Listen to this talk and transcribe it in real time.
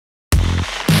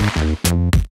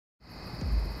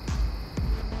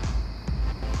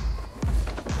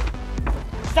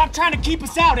Stop trying to keep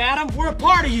us out, Adam. We're a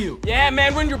part of you. Yeah,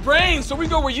 man, we're in your brain, so we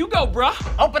go where you go, bruh.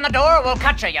 Open the door or we'll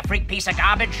cut you, you freak piece of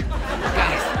garbage.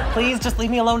 Guys, please just leave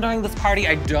me alone during this party.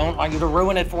 I don't want you to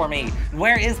ruin it for me.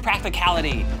 Where is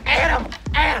practicality? Adam,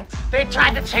 they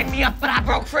tried to chain me up, but I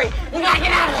broke free. We gotta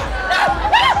get out of here.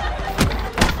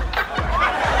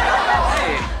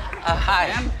 Hey. Hi.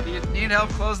 Man, do you need help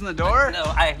closing the door?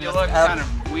 No, You look kind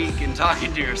of weak and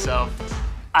talking to yourself.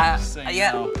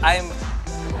 Yeah,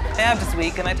 I'm just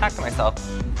weak and I talk to myself.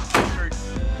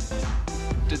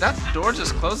 Did that door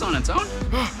just close on its own?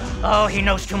 Oh, he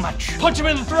knows too much. Punch him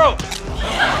in the throat.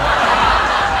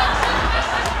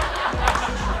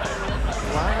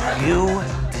 You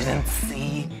didn't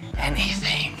see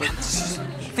anything.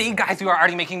 See, guys, you are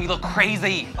already making me look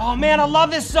crazy. Oh, man, I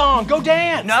love this song. Go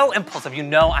dance. No, Impulsive, you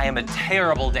know I am a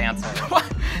terrible dancer. What?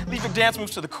 Leave your dance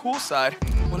moves to the cool side.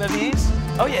 One of these?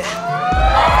 Oh, yeah.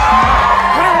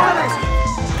 Put in one of these.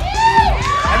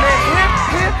 And then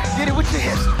hip, get it with your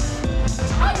hips.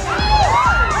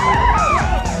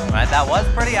 Right, that was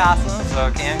pretty awesome,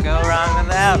 so can't go wrong with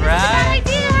that, right? Good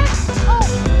idea.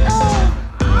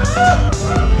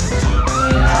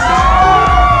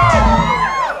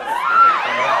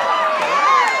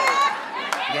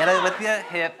 Get it with your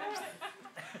hips.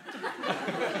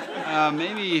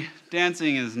 Maybe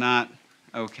dancing is not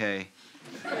okay.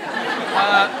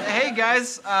 Hey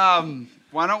guys,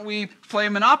 why don't we play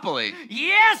Monopoly?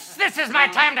 Yes, this is my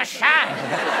time to shine.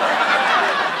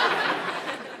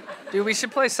 Dude, we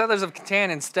should play Settlers of Catan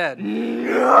instead.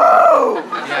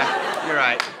 Yeah, you're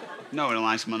right. No one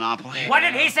likes Monopoly. What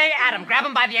did he say, Adam? Grab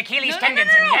him by the Achilles tendons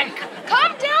and yank.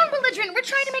 Calm down, belligerent. We're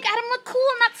trying to make Adam look cool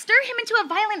and not stir him into a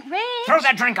violent rage. Throw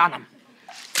that drink on him.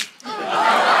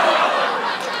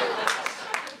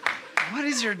 What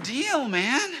is your deal,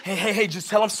 man? Hey, just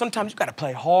tell him sometimes you gotta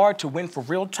play hard to win for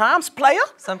real times, player.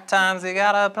 Sometimes you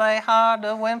gotta play hard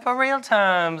to win for real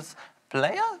terms,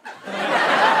 player.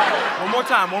 One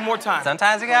more time.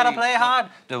 Sometimes you gotta play hard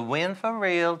to win for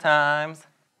real times,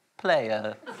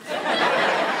 player.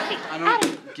 I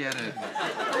don't get it.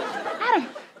 Adam,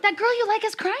 that girl you like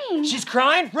is crying. She's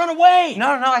crying? Run away. No,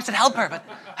 I should help her, but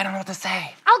I don't know what to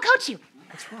say. I'll coach you.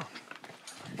 What's wrong?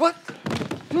 What?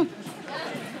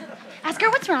 Ask her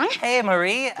what's wrong. Hey,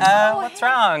 Marie, what's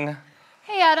wrong?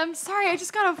 Hey, Adam, sorry, I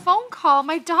just got a phone call.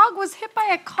 My dog was hit by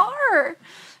a car. It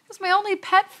was my only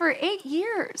pet for 8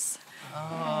 years.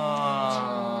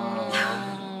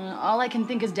 All I can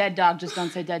think is dead dog. Just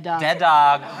don't say dead dog. Dead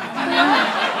dog.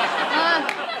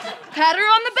 Pat her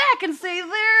on the back and say,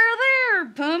 there,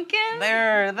 pumpkin.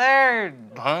 There,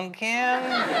 pumpkin.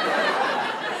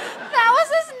 That was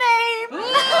his name.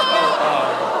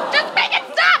 Just make it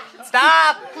stop.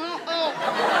 Stop!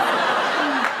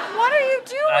 What are you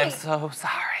doing? I'm so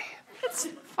sorry. It's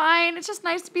fine. It's just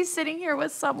nice to be sitting here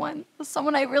with someone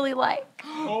I really like.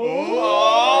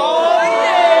 Oh,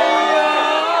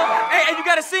 yeah! Hey, you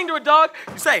gotta sing to a dog.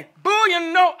 You say, boo, you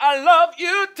know I love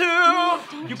you too.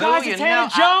 You guys, it's Hannah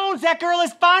Jones. That girl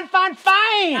is fine.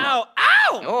 Ow!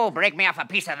 Oh, break me off a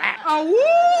piece of that.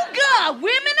 Oh, God,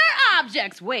 women are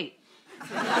objects. Wait.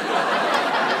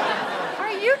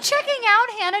 Are you checking out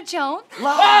Hannah Jones?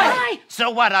 Lie.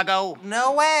 So what, Uggo?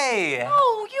 No way.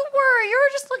 Oh, you were. You were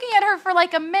just looking at her for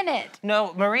like a minute.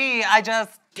 No, Marie, I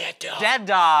just... Dead dog. Dead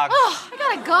dog. Oh, I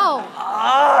gotta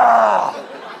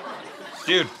go.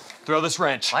 Dude, throw this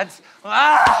wrench. What?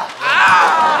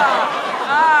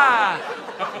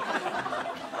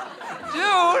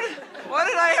 Dude, what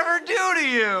did I ever do to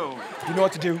you? You know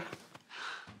what to do.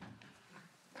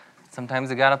 Sometimes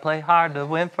you gotta play hard to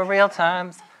win for real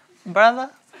times, brother.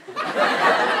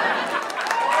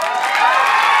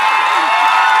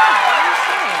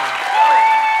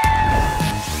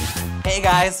 Hey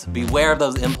guys, beware of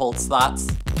those impulse thoughts.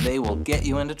 They will get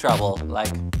you into trouble,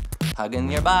 like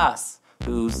hugging your boss,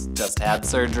 who's just had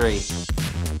surgery.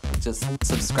 Just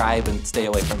subscribe and stay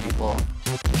away from people.